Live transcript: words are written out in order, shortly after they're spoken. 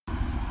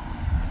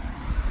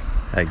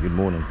Hey, good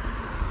morning.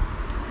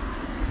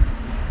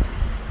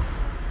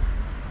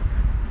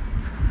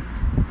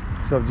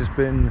 So I've just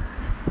been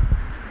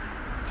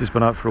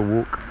out for a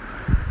walk.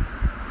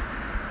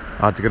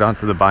 I had to go down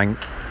to the bank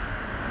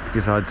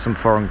because I had some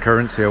foreign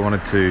currency I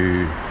wanted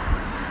to.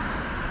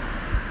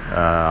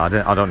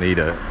 I don't need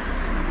it,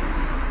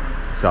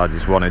 so I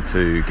just wanted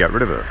to get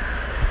rid of it.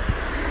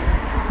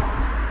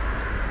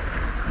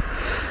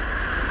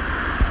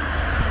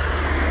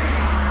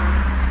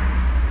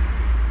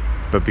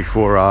 But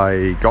before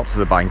I got to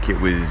the bank, it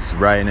was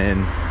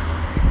raining,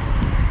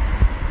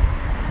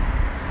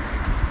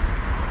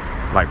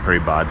 like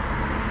pretty bad.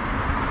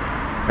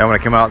 Then when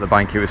I came out of the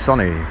bank, it was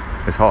sunny,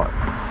 it was hot.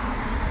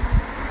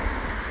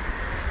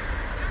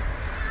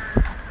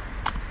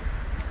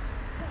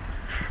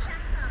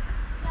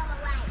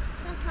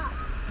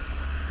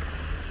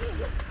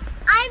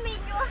 I'm in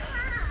your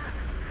house.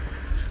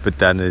 But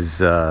then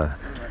as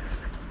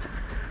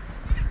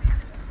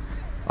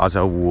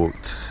I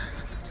walked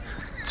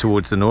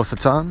towards the north of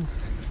town,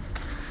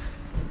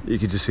 you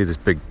could just see this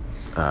big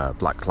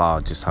black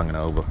cloud just hanging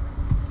over,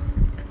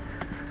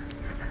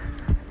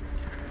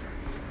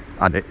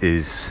 and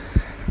it's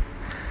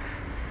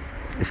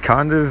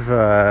kind of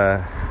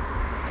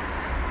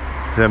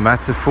it's a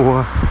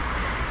metaphor.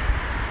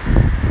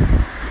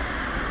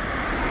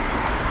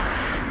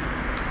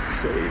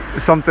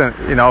 Something,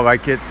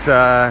 like it's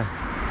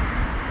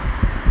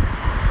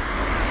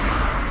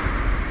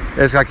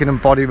like an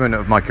embodiment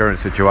of my current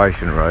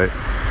situation, right?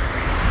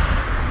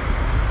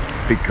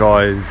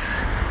 Because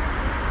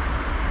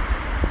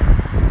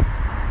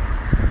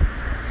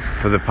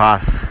for the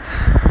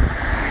past,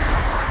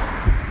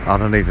 I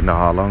don't even know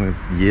how long,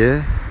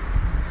 year,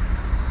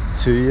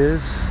 2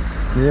 years,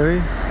 nearly,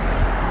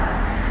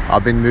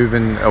 I've been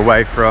moving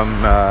away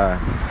from,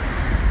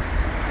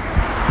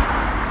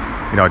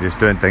 just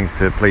doing things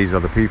to please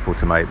other people,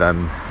 to make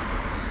them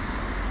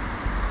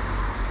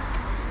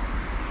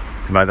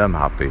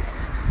happy,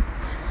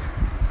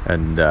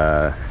 and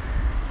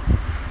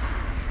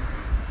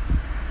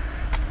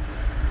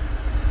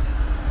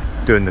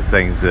doing the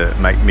things that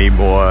make me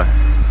more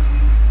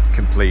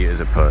complete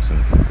as a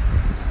person.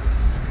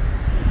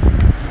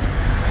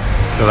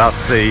 So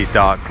that's the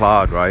dark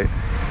cloud, right?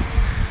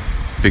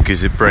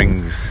 Because it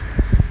brings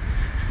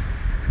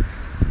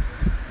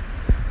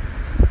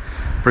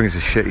a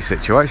shitty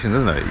situation,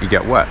 doesn't it? You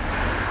get wet,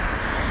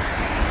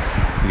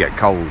 you get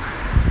cold,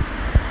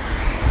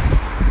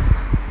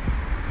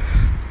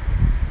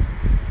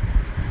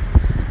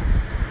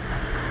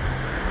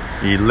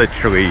 you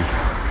literally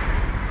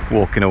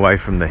walking away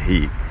from the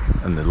heat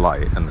and the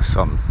light and the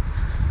sun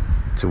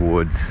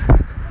towards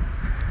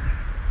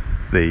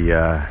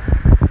the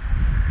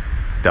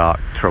dark,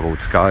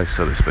 troubled skies,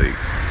 so to speak.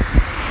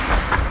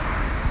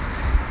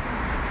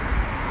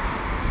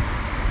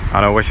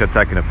 And I wish I'd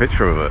taken a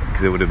picture of it,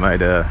 because it would have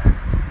made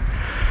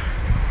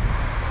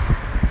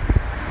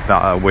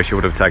I wish I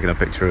would have taken a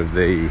picture of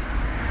the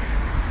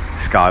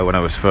sky when I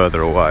was further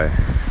away,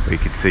 where you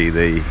could see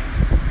the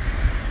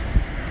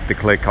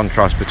clear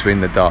contrast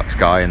between the dark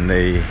sky and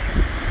the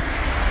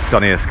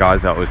sunnier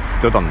skies that I was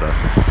stood under.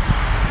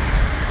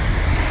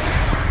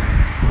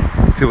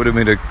 So it would have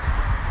made a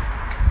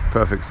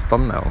perfect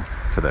thumbnail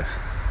for this.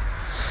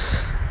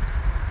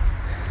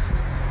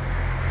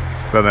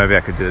 But maybe I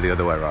could do it the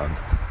other way around.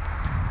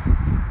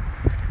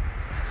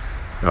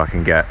 If I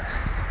can get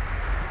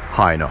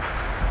high enough.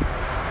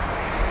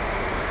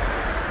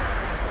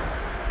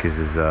 Because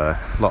there's a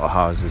lot of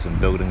houses and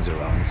buildings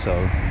around,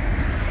 so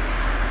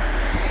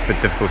it's a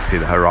bit difficult to see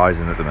the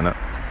horizon at the minute.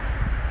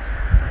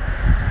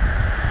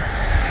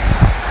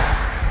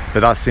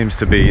 But that seems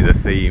to be the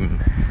theme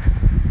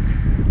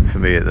for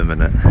me at the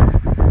minute.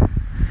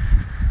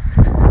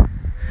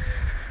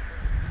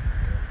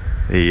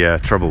 The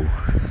trouble.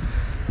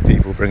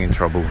 People bringing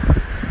trouble.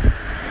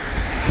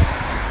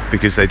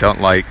 Because they don't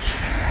like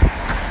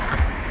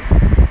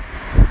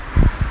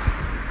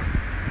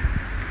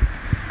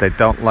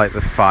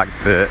the fact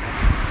that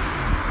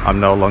I'm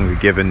no longer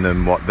giving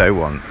them what they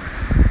want.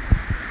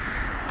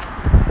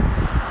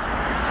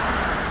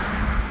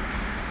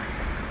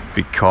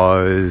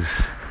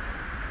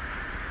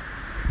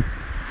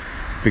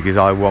 Because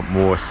I want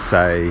more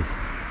say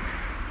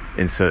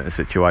in certain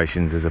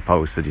situations, as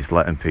opposed to just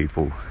letting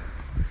people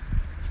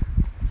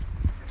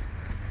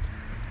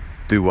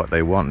do what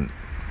they want,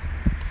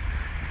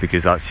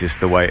 because that's just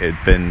the way it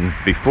had been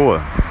before.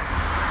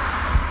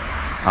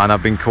 And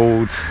I've been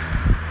called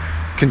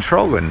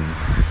controlling.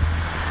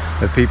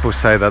 That people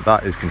say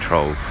that is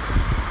control,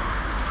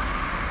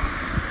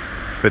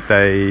 but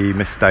they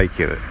mistake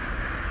it.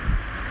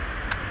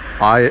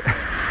 I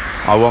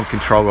want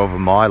control over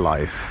my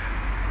life,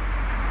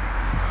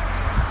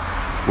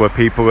 where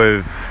people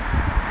have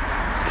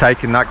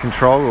taken that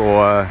control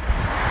or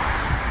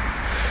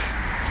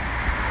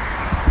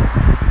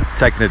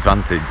taken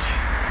advantage.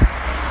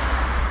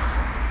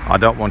 I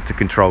don't want to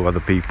control other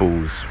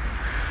people's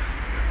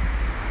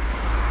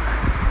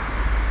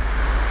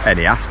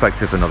any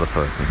aspect of another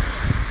person.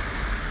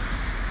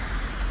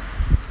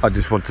 I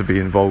just want to be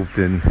involved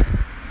in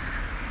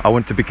I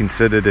want to be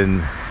considered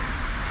in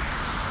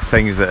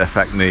things that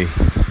affect me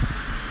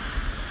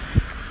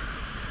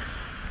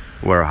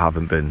where I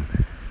haven't been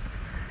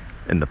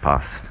in the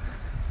past.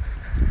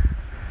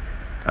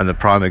 And the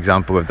prime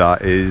example of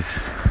that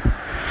is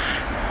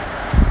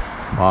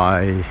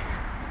my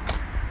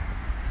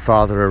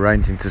father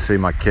arranging to see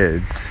my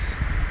kids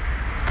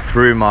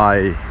through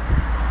my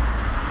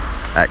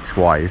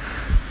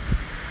ex-wife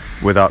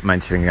without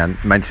mentioning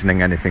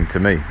anything to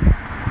me.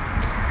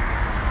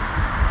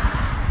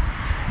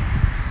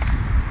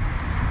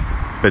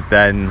 But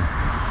then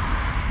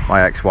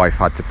my ex-wife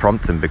had to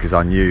prompt him because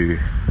I knew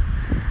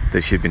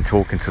that she'd been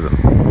talking to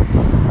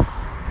them.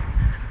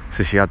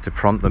 So she had to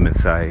prompt them and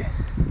say,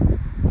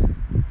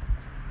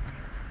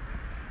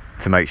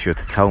 to make sure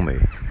to tell me.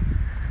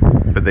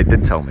 But they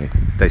did tell me.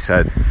 They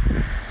said,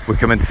 we're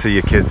coming to see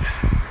your kids.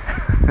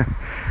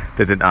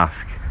 They didn't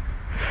ask.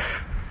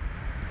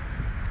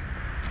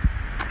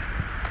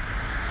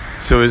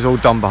 So it was all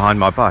done behind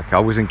my back. I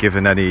wasn't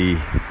given any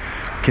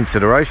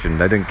consideration.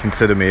 They didn't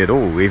consider me at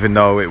all, even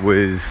though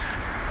it's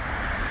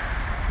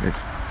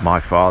my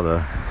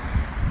father.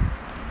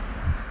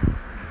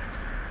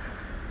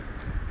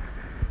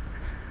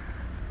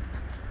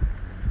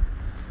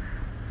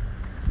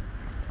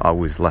 I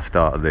was left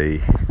out of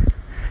the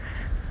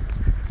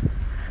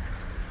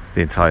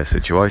entire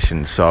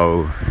situation.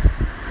 So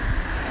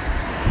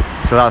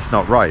that's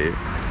not right.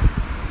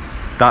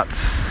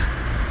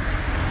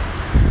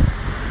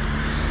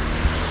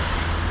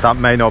 That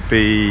may not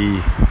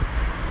be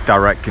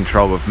direct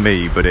control of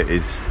me, but it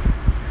is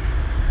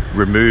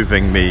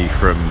removing me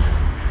from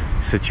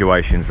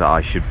situations that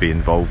I should be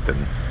involved in,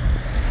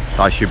 that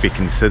I should be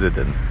considered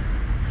in.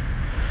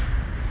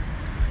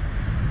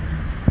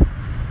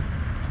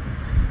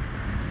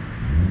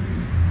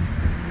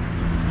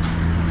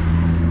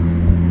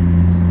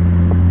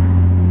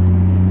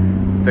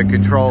 The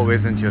control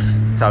isn't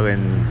just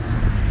telling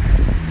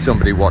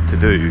somebody what to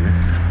do,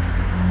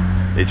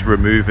 it's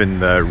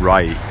removing the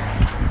right,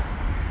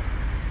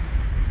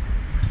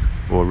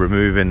 or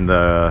removing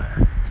the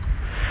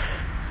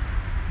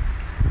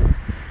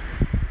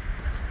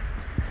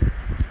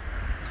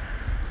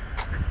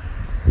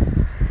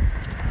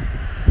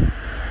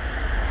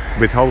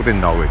withholding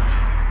knowledge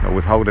or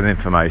withholding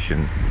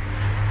information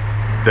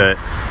that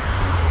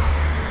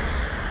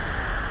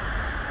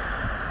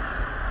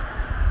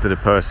a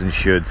person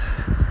should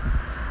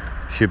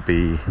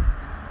be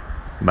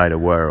made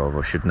aware of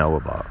or should know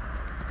about.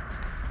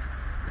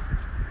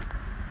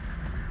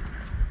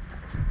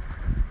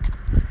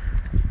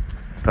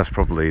 That's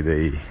probably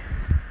the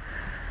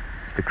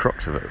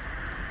crux of it.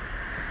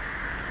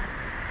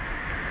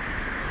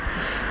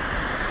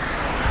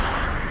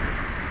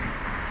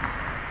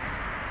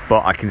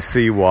 But I can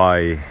see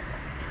why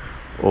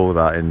all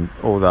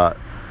that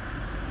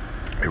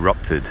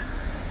erupted.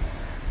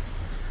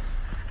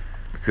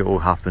 Because it all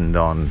happened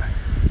on,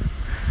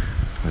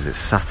 was it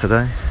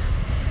Saturday?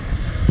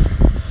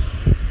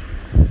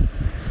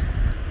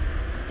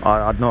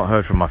 I'd not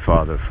heard from my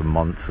father for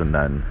months, and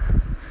then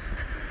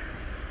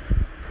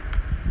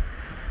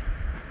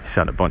he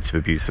sent a bunch of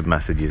abusive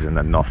messages and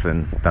then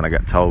nothing. Then I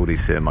get told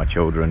he's seeing my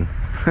children.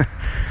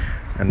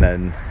 and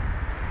then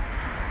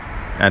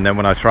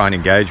when I try and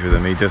engage with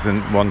him, he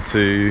doesn't want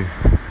to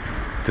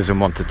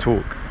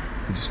talk.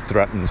 He just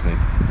threatens me.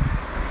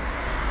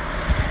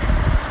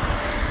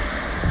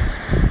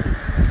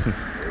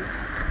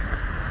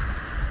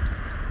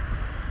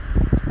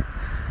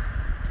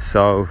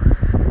 So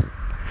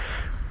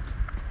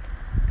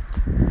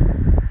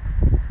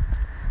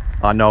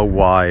I know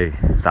why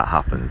that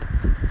happened.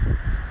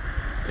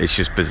 It's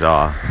just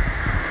bizarre.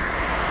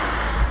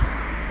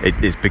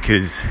 It is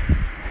because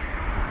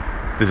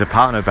there's a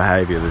pattern of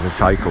behaviour, there's a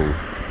cycle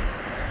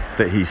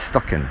that he's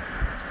stuck in,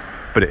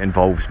 but it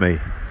involves me.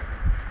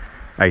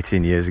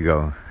 18 years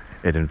ago,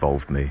 it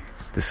involved me.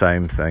 The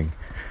same thing.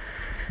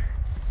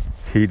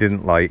 He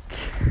didn't like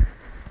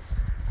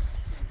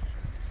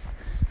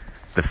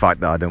the fact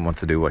that I didn't want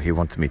to do what he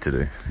wanted me to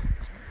do.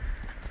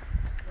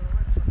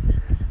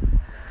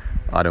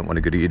 I don't want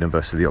to go to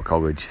university or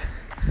college.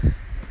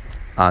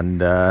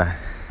 And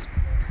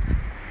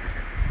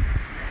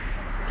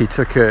he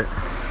took it,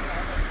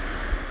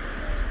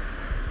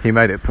 he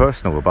made it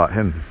personal about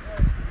him,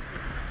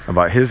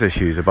 about his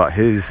issues, about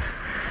his,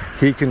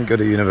 he can go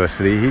to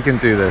university, he can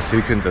do this,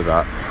 he can do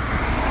that.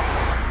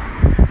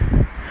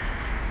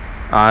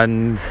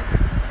 And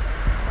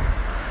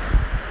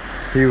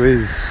he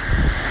was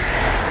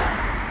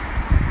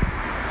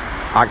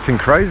acting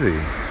crazy,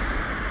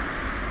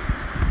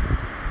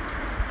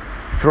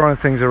 throwing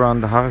things around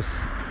the house,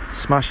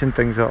 smashing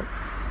things up.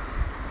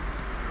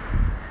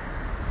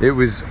 It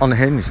was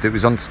unhinged, it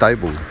was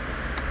unstable.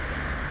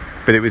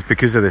 But it was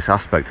because of this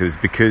aspect. It was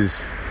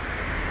because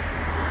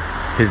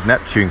his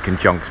Neptune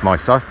conjuncts my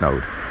South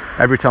node.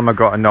 Every time I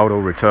got a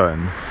nodal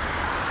return,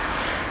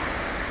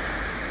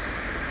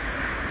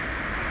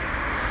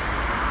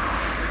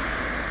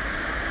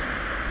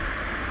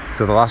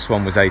 so the last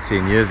one was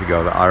 18 years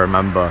ago that I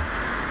remember.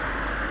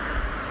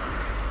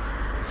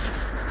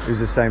 It was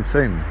the same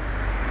thing.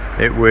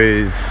 It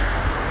was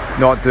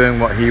not doing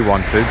what he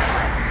wanted,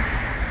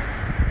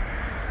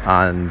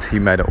 and he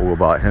made it all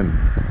about him,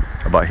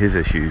 about his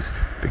issues,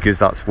 because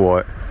that's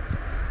what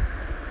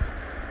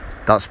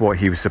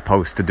he was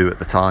supposed to do at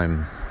the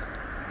time.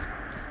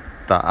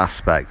 That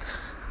aspect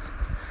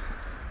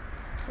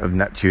of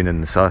Neptune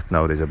in the South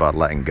Node is about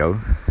letting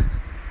go,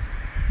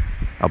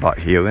 about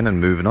healing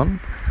and moving on.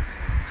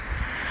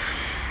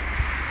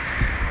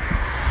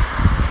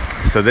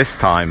 So this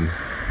time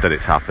that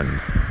it's happened,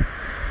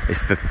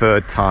 it's the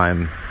third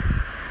time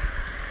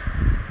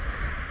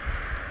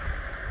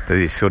that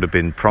he's sort of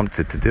been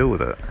prompted to deal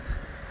with it.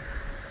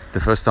 The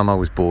first time I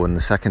was born,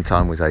 the second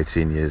time was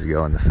 18 years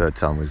ago, and the third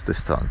time was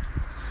this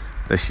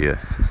year.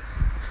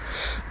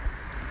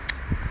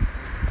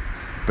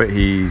 But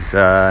he's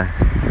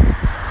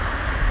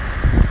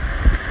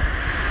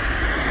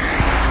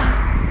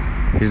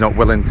not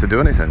willing to do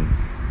anything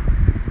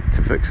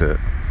to fix it,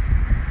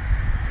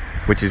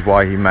 which is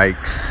why he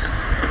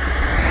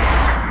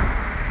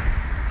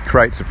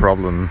creates a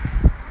problem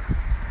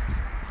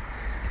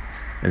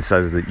and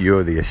says that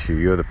you're the issue,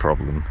 you're the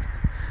problem,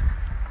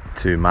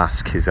 to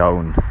mask his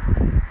own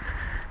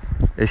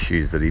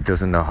issues that he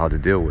doesn't know how to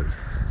deal with.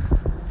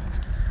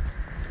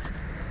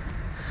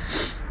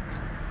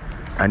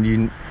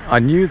 And I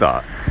knew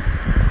that.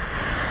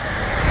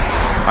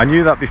 I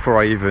knew that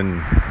before I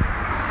even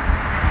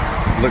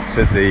looked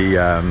at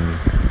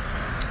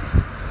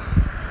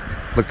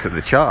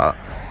the chart.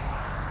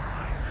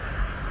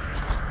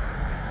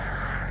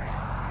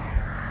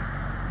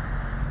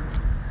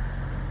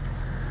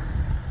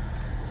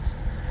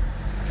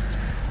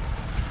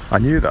 I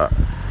knew that.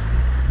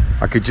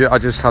 I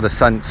just had a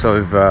sense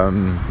of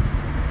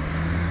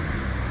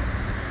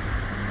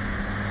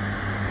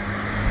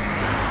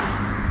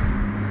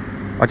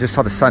I just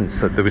had a sense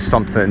that there was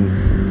something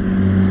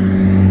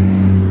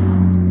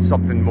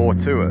more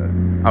to it.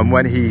 And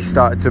when he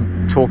started to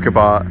talk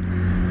about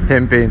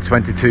him being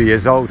 22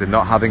 years old and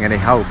not having any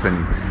help,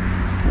 and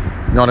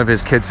none of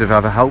his kids have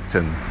ever helped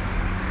him,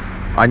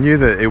 I knew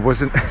that it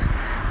wasn't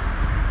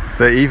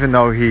that even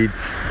though he'd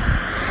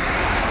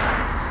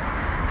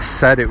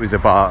said it was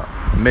about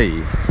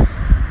me,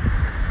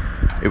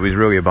 it was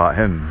really about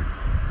him.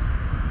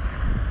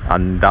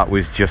 And that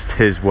was just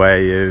his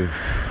way of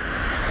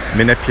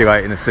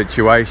manipulating a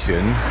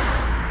situation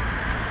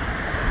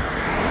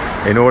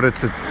in order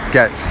to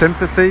get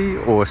sympathy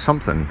or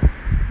something.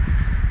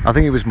 I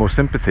think it was more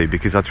sympathy,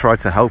 because I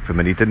tried to help him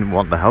and he didn't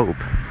want the help.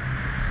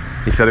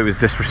 He said it was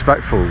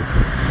disrespectful.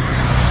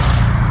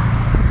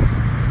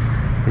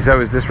 He said it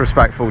was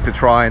disrespectful to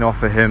try and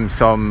offer him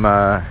some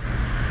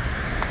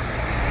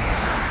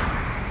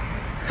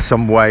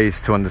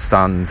ways to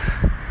understand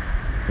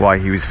why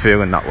he was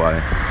feeling that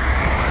way.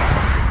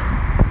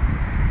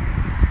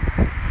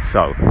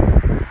 So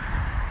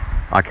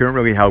I couldn't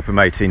really help him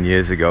 18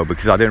 years ago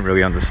because I didn't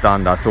really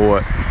understand. I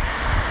thought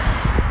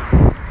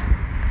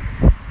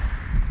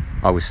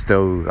I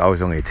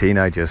was only a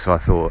teenager, so I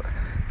thought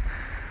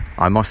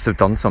I must have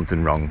done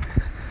something wrong.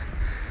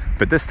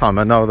 But this time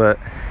I know that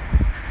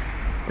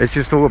it's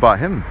just all about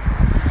him.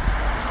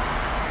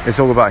 It's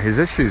all about his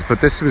issues.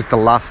 But this was the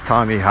last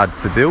time he had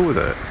to deal with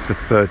it. It's the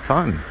third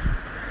time.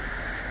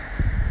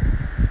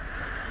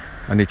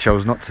 And he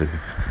chose not to.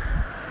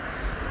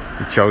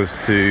 He chose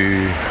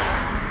to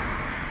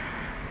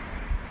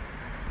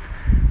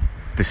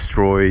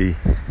destroy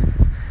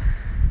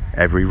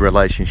every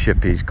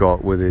relationship he's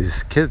got with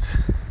his kids,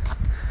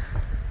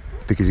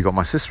 because he got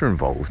my sister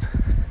involved,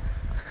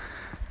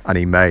 and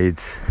he made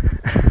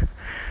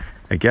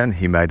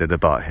it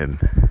about him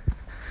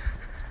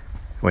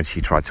when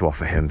she tried to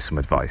offer him some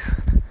advice.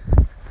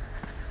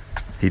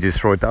 He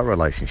destroyed that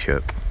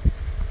relationship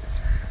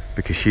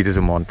because she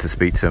doesn't want to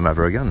speak to him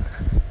ever again.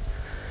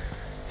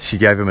 She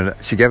gave him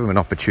an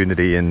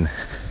opportunity in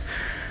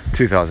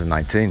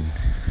 2019.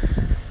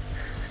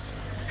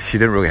 She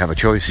didn't really have a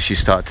choice. She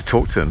started to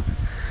talk to him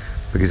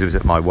because it was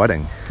at my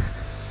wedding.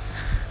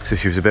 So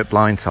she was a bit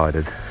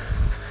blindsided.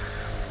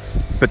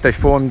 But they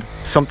formed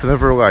something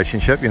of a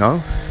relationship, you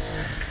know.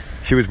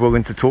 She was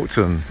willing to talk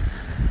to him.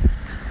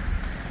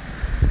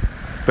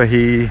 But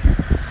he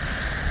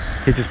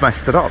just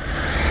messed it up.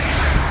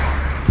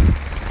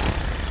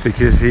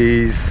 Because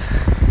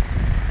he's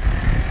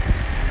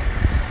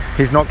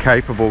not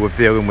capable of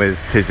dealing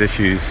with his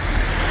issues.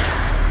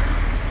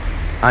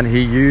 And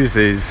he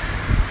uses,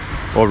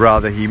 or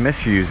rather he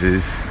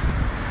misuses,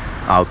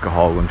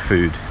 alcohol and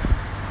food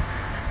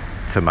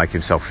to make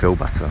himself feel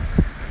better.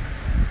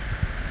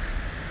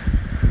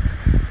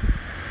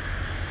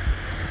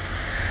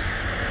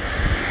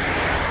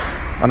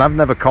 And I've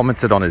never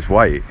commented on his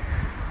weight.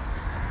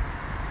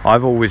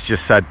 I've always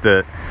just said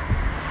that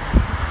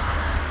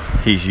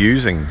he's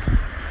using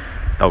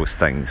those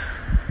things.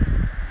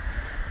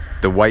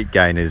 The weight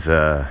gain is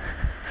a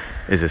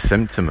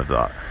symptom of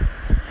that.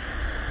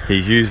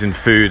 He's using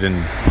food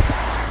and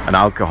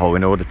alcohol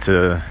in order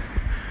to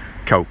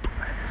cope.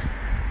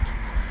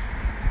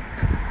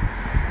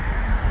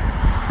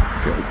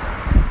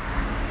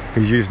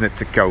 He's using it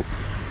to cope,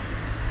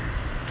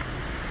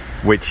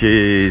 which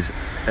is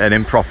an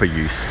improper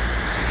use.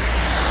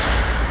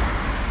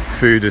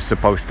 Food is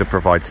supposed to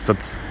provide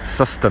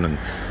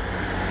sustenance,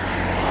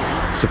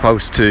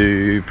 supposed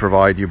to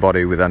provide your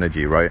body with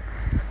energy, right?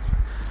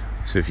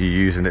 So if you're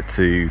using it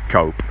to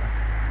cope,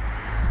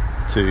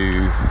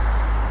 to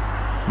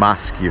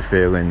mask your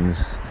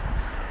feelings,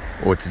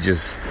 or to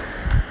just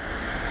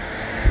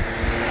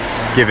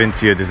give in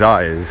to your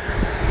desires,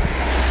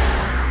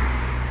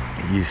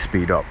 you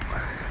speed up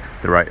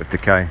the rate of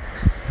decay.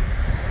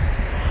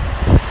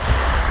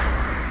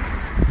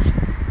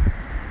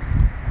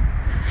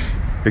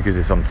 Because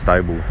it's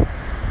unstable.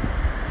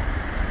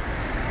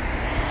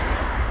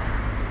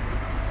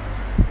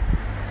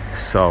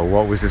 So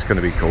what was this going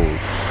to be called?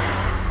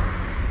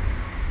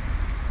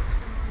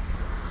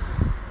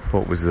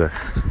 What was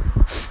this?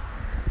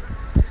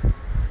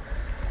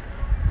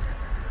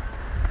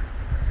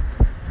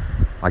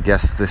 I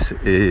guess this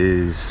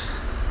is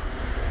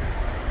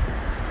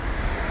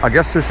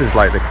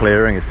like the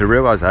clearing. It's the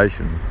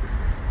realization.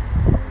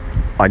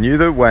 I knew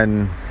that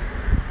when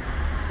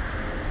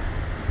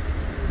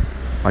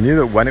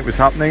it was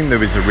happening, there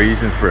was a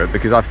reason for it,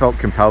 because I felt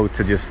compelled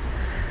to just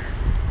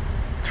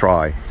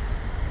try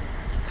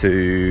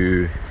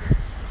to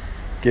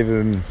give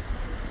him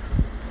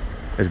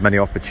as many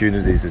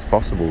opportunities as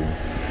possible,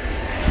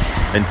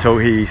 until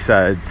he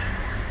said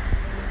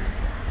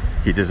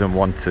he doesn't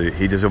want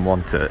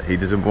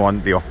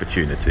the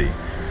opportunity.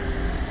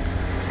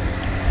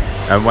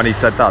 And when he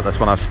said that, that's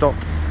when I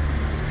stopped.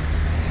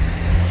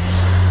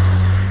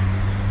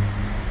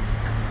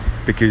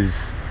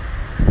 Because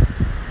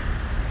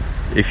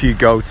if you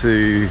go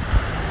to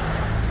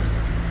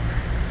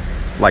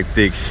like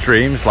the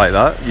extremes like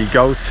that, you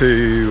go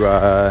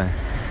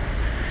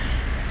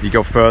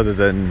further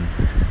than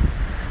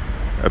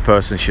a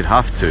person should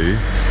have to.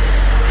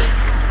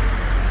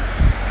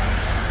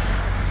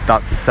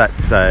 That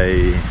sets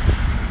a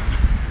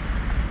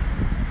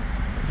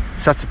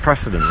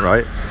precedent,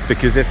 right?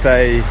 Because if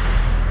they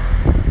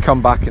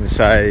come back and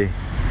say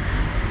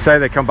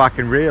they come back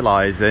and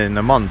realise in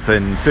a month,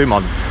 in 2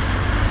 months,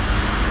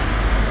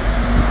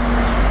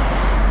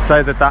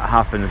 say that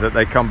happens, that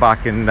they come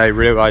back and they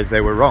realise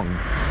they were wrong,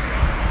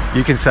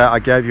 you can say, I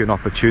gave you an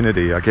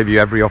opportunity, I gave you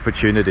every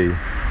opportunity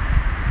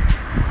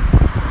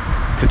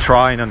to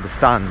try and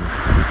understand,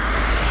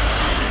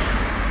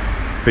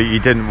 but you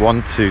didn't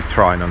want to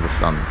try and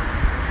understand.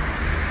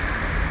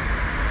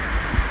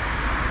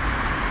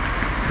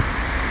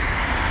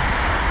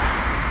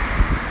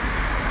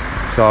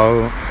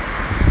 So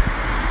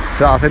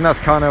I think that's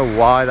kind of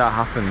why that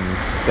happened,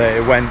 that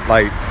it went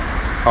like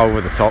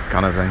over the top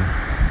kind of thing.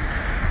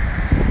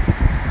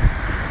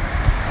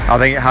 I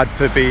think it had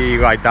to be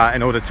like that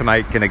in order to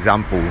make an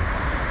example,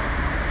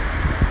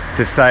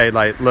 to say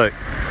like, look,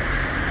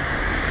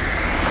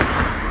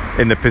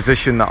 in the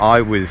position that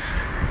I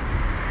was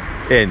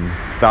in,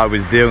 that I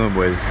was dealing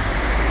with,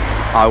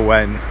 I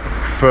went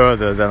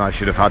further than I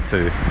should have had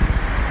to.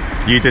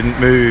 You didn't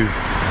move,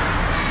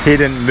 he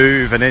didn't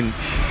move an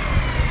inch.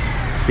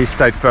 He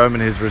stayed firm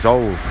in his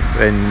resolve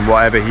in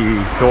whatever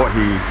he thought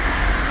he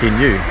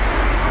knew.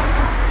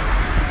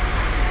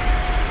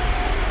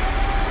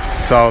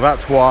 So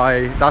that's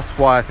why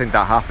I think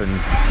that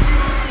happened.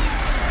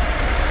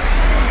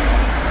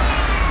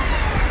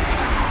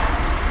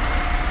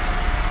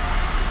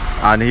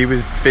 And it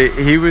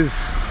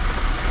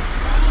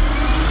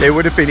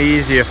would have been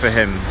easier for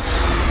him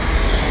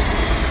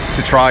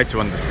to try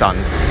to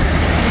understand,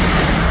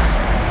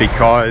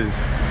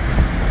 because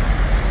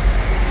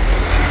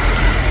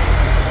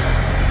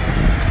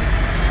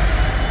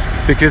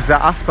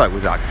that aspect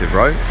was active,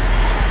 right?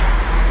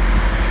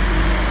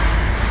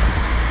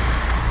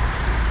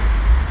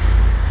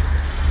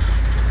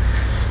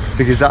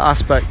 Because that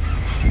aspect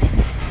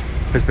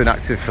has been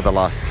active for the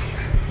last,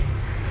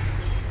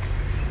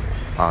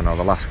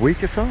 the last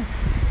week or so.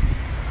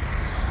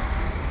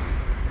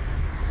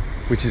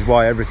 Which is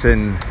why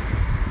everything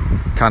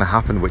kind of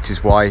happened, which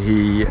is why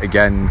he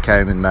again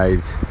came and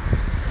made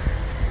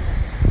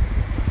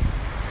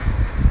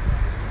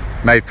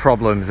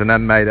problems and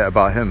then made it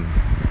about him.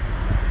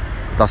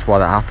 That's why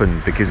that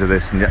happened, because of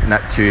this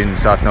Neptune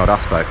South Node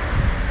aspect.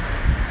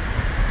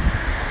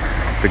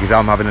 Because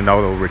I'm having a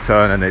nodal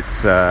return, and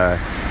it's I've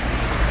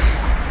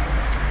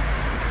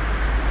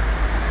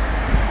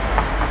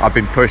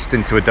been pushed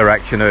into a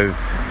direction of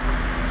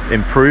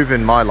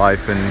improving my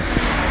life and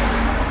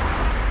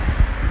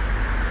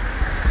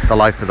the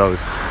life of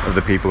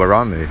the people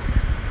around me,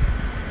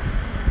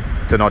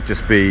 to not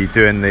just be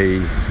doing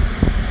the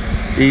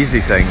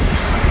easy thing,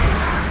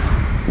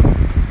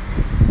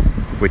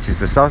 which is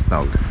the South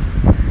Node,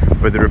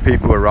 but there are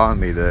people around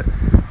me that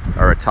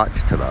are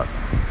attached to that.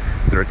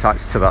 They're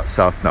attached to that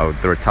South Node.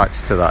 They're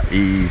attached to that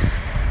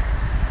ease,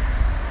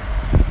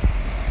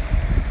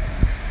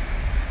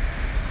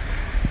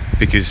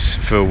 because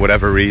for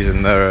whatever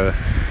reason they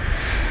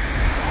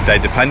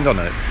depend on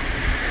it.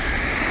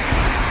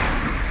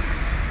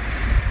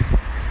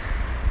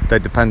 They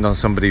depend on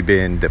somebody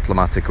being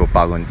diplomatic or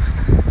balanced,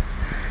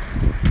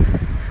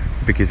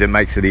 because it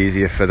makes it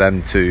easier for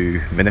them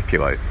to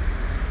manipulate.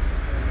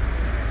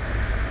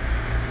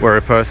 where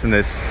a person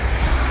is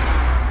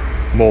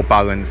more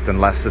balanced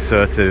and less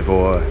assertive,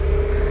 or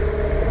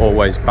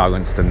always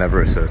balanced and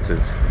never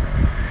assertive.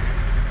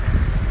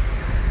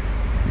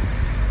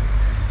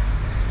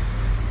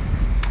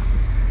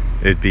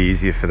 It'd be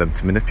easier for them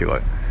to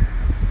manipulate.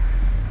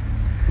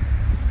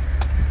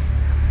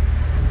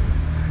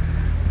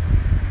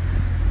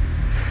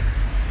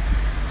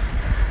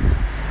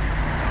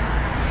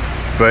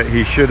 But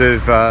he should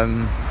have,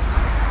 I'm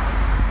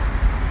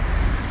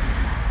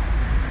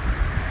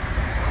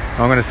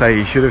going to say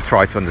he should have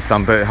tried to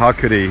understand, but how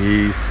could he?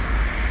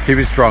 He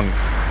was drunk.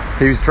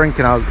 He was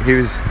drinking out. He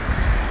was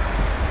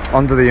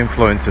under the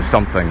influence of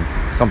something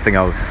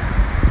else.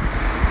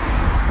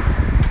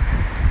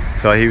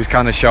 So he was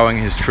kind of showing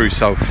his true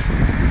self.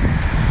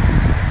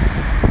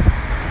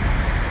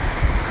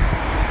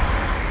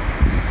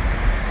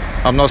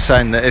 I'm not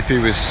saying that if he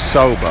was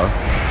sober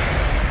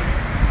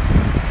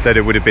that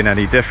it would have been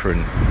any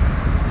different,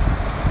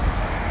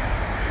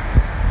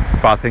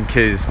 but I think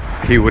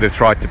he would have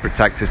tried to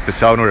protect his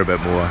persona a bit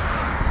more,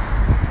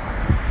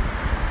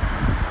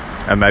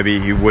 and maybe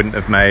he wouldn't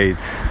have made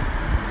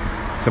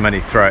so many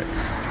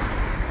threats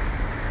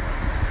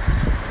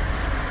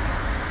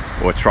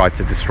or tried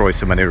to destroy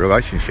so many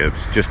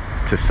relationships just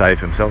to save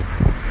himself.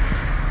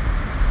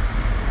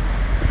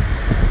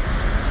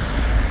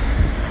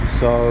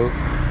 So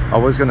I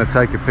was going to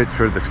take a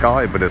picture of the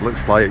sky, but it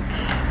looks like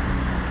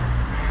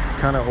it's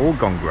kind of all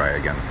gone grey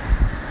again.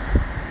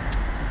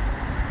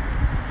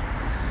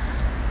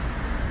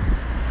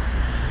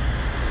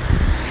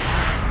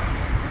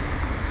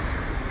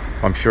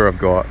 I'm sure I've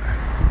got,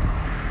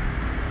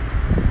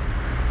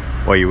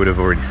 well, you would have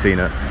already seen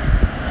it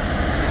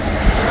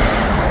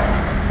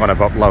when I've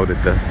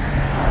uploaded this.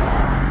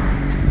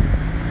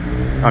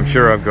 I'm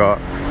sure I've got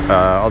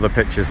other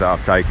pictures that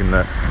I've taken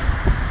that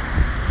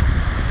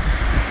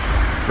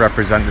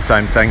represent the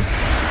same thing.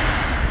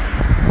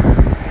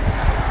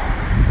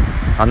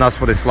 And that's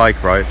what it's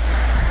like, right?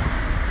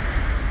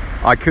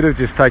 I could have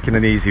just taken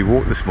an easy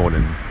walk this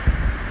morning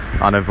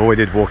and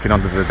avoided walking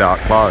under the dark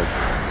clouds.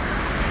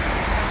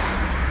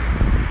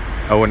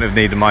 I wouldn't have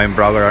needed my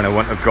umbrella and I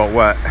wouldn't have got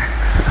wet.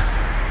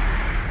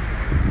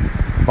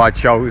 But I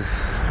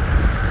chose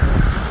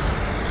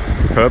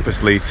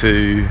purposely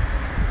to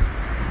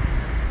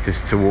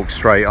walk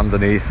straight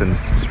underneath and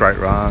straight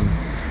round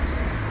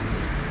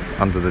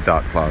under the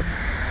dark clouds.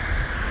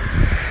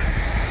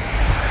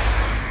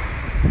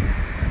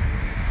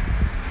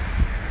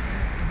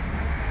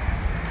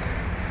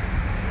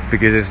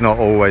 Because it's not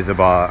always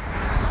about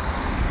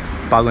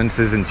balance,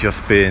 isn't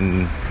just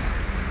being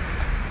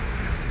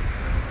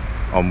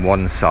on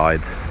one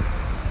side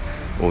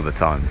all the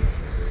time.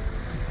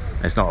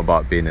 It's not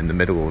about being in the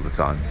middle all the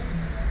time.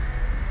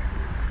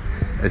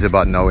 It's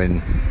about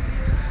knowing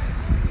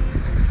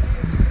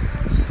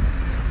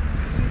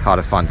how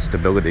to find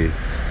stability.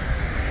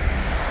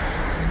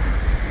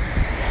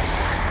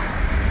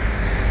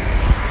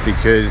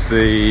 Because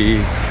the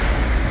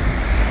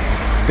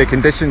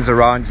conditions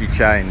around you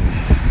change.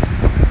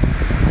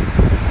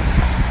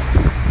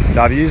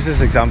 Now, I've used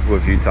this example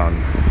a few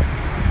times.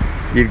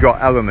 You've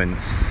got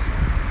elements.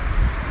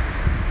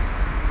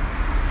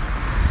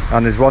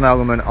 And there's one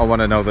element I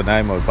want to know the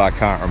name of, but I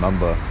can't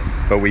remember.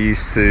 But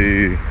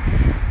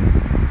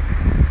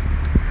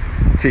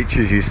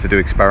teachers used to do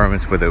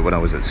experiments with it when I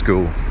was at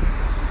school.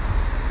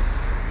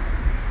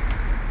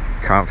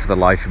 Can't for the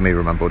life of me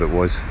remember what it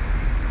was.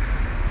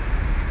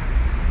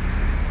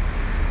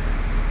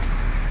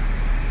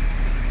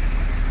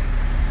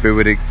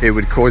 But it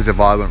would cause a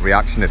violent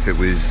reaction if it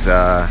was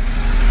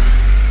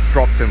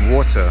dropped in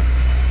water.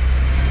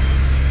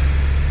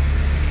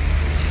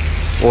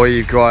 Or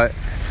you've got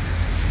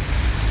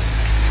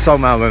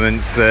some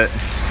elements that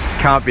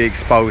can't be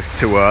exposed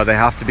to air. They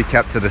have to be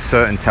kept at a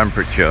certain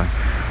temperature.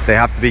 They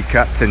have to be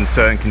kept in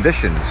certain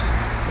conditions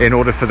in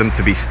order for them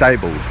to be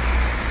stable.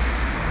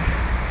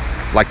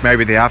 Like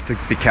maybe they have to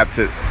be kept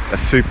at a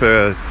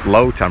super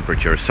low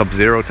temperature, a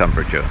sub-zero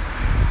temperature,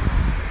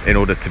 in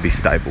order to be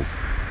stable.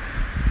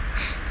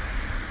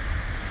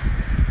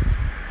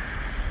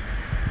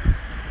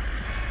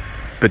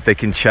 But they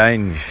can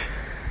change.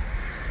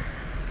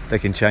 They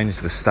can change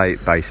the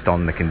state based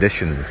on the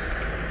conditions.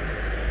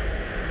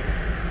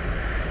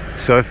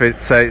 So if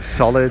it's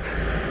solid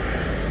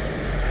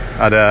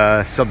at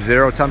a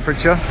sub-zero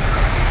temperature,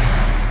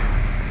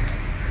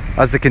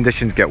 as the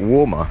conditions get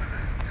warmer,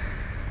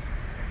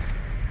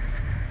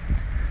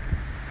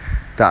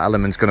 that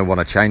element's going to want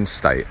to change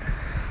state.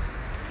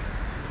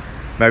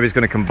 Maybe it's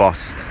going to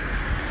combust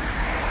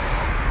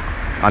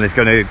and it's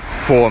going to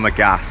form a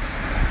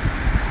gas,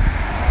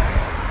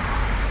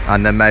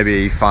 and then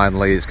maybe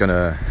finally it's going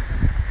to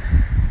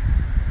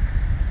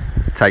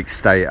take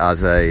state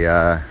as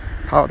a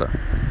powder.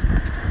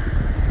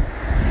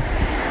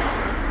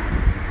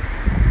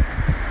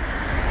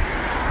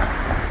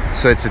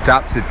 So it's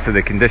adapted to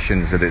the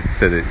conditions that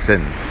it's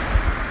in.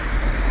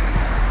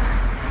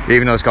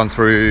 Even though it's gone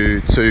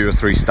through 2 or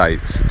 3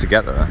 states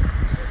together,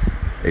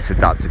 it's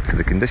adapted to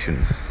the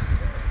conditions.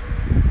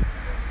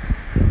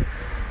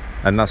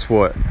 And that's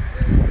what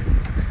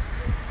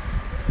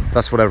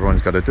That's what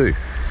everyone's got to do. You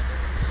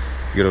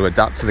got to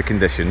adapt to the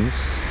conditions.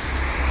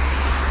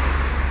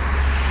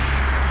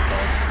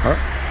 All right.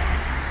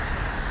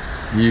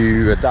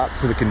 You adapt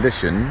to the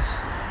conditions,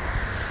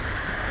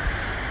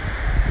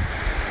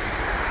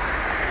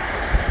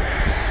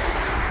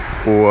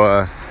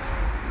 or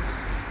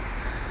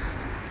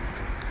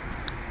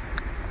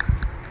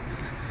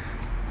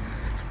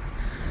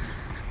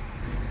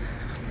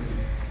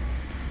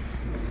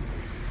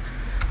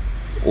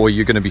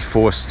you're going to be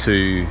forced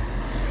to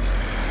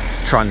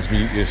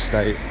transmute your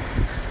state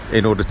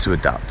in order to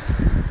adapt.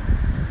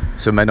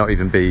 So it may not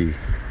even be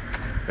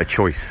a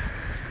choice.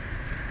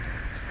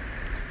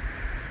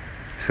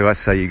 So let's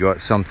say you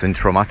got something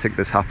traumatic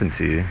that's happened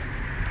to you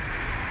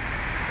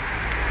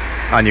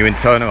and you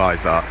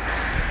internalize that.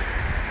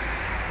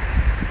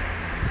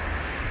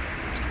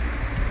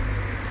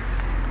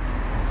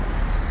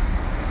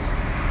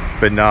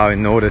 But now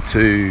in order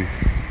to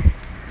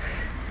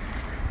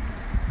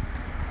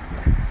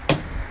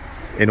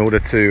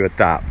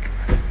adapt,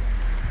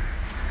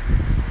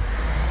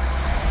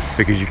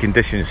 because your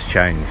conditions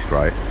changed,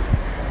 right?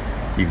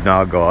 You've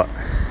now got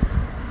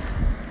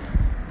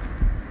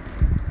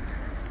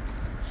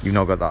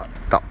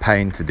that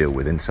pain to deal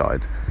with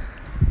inside.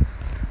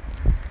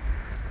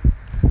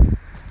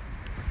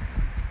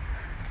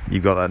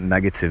 You've got that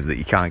negative that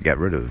you can't get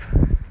rid of.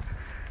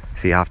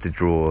 So you have to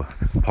draw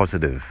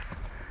positive.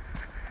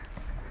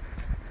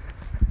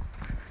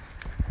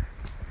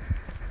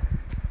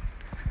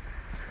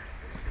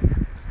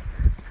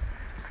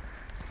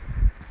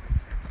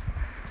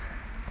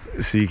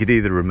 So you could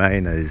either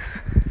remain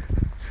as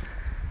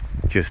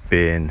just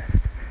being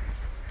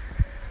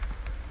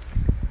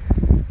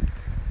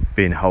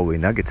wholly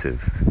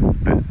negative,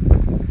 but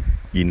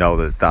you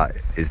know that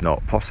is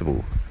not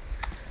possible,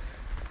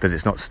 that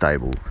it's not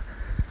stable,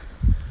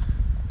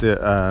 that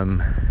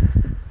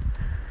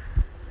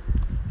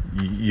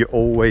you're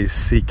always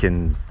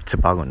seeking to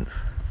balance,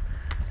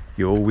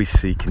 you're always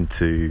seeking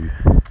to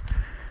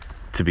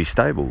be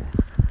stable,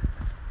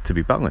 to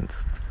be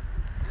balanced.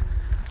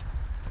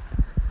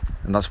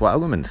 And that's what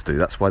elements do.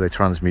 That's why they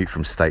transmute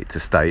from state to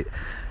state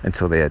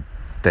until they've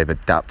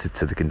adapted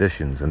to the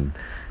conditions. And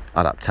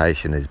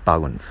adaptation is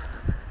balance.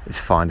 It's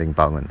finding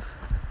balance.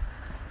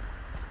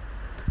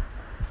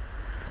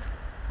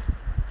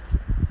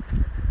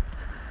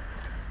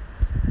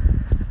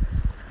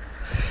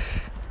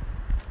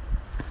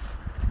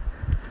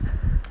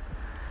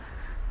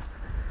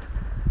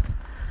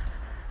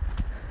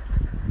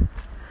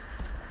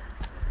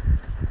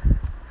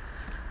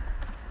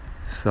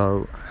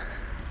 So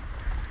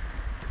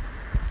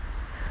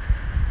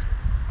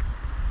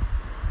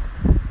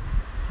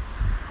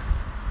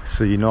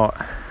you're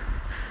not,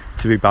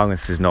 to be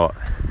balanced is not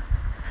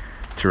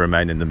to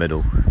remain in the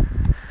middle,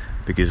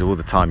 because all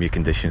the time your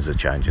conditions are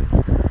changing.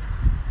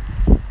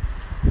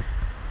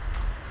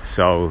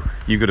 So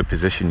you've got to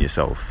position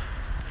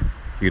yourself,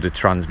 you've got to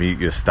transmute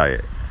your state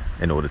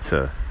in order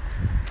to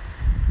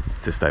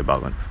stay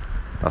balanced.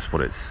 That's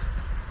what it's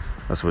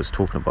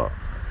talking about.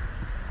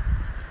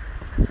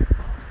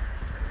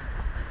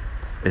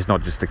 It's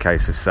not just a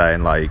case of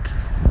saying, like,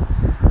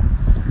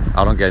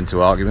 I don't get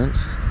into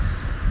arguments.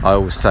 I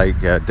always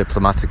take a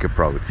diplomatic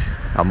approach.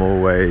 I'm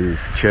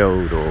always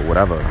chilled or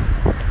whatever.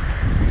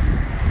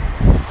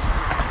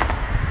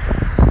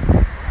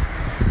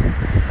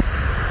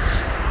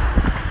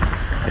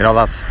 You know,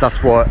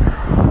 that's what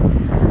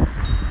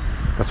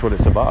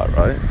it's about,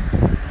 right?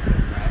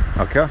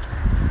 Okay.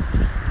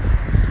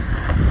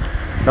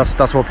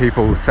 That's what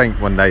people think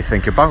when they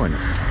think of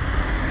balance.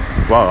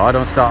 Well, I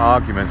don't start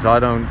arguments. I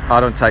don't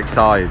take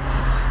sides.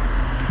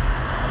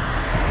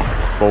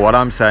 But what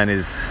I'm saying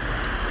is,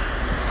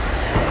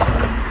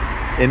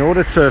 in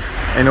order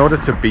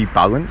to be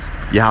balanced,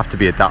 you have to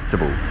be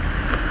adaptable,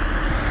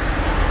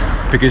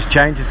 because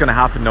change is going to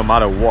happen no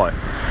matter what.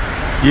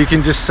 You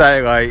can just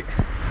say, like,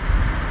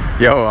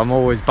 yo, I'm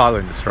always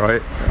balanced,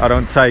 right? I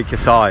don't take a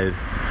side.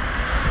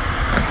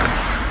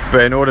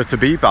 But in order to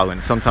be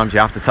balanced, sometimes you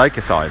have to take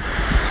a side,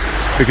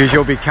 because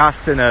you'll be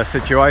cast in a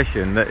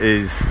situation that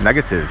is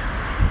negative.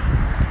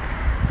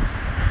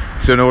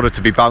 So in order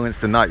to be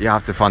balanced in that, you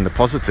have to find the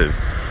positive.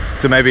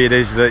 So maybe it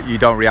is that you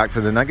don't react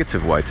in a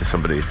negative way to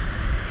somebody,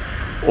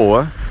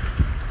 or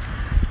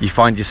you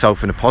find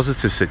yourself in a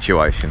positive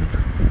situation.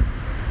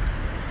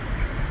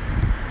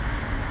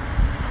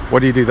 What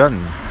do you do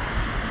then?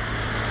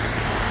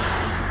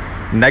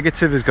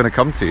 Negative is going to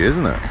come to you,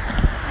 isn't it?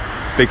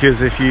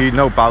 Because if you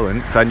know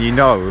balance, then you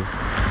know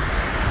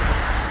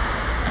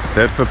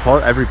that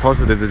for every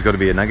positive there's got to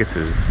be a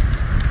negative.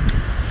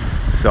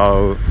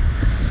 So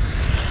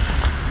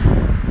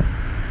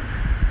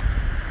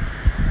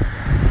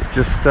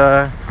just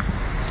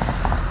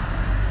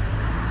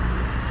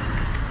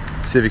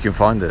see if you can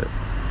find it.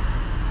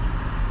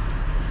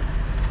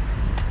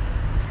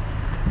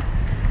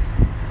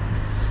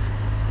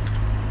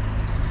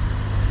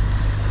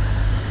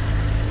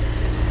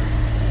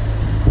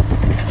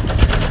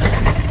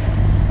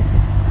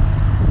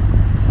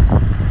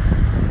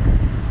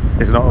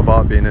 It's not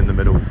about being in the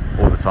middle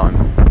all the time.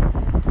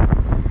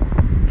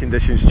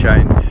 conditions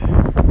change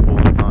all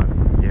the time.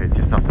 You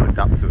just have to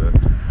adapt to it.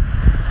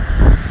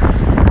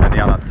 And the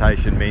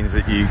adaptation means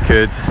that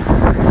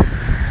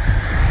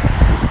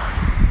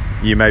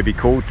you may be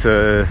called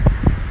to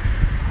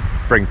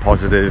bring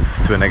positive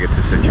to a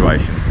negative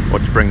situation, or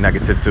to bring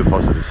negative to a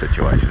positive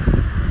situation,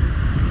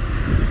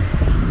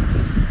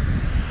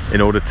 in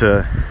order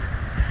to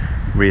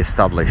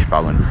re-establish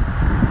balance.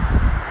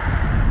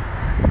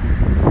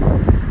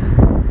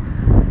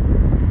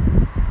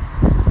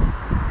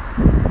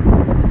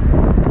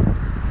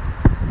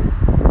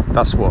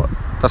 That's what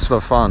I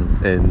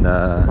found in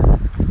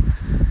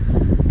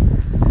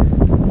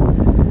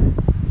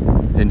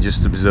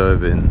just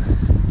observing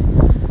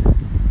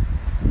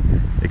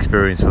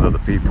experience with other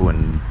people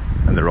and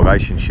the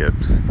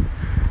relationships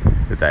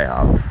that they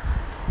have.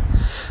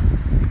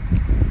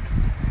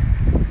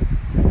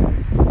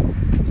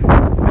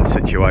 And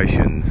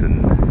situations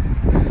and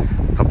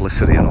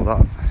publicity and all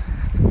that.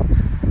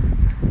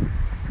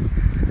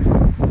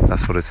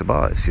 That's what it's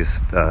about. It's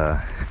just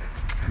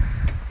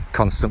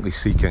constantly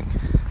seeking.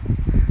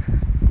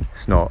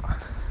 It's not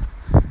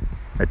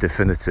a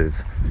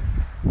definitive.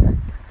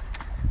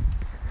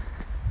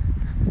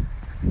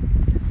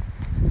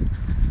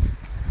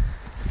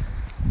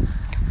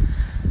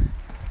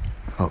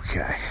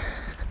 Okay,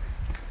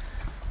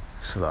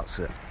 so that's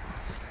it.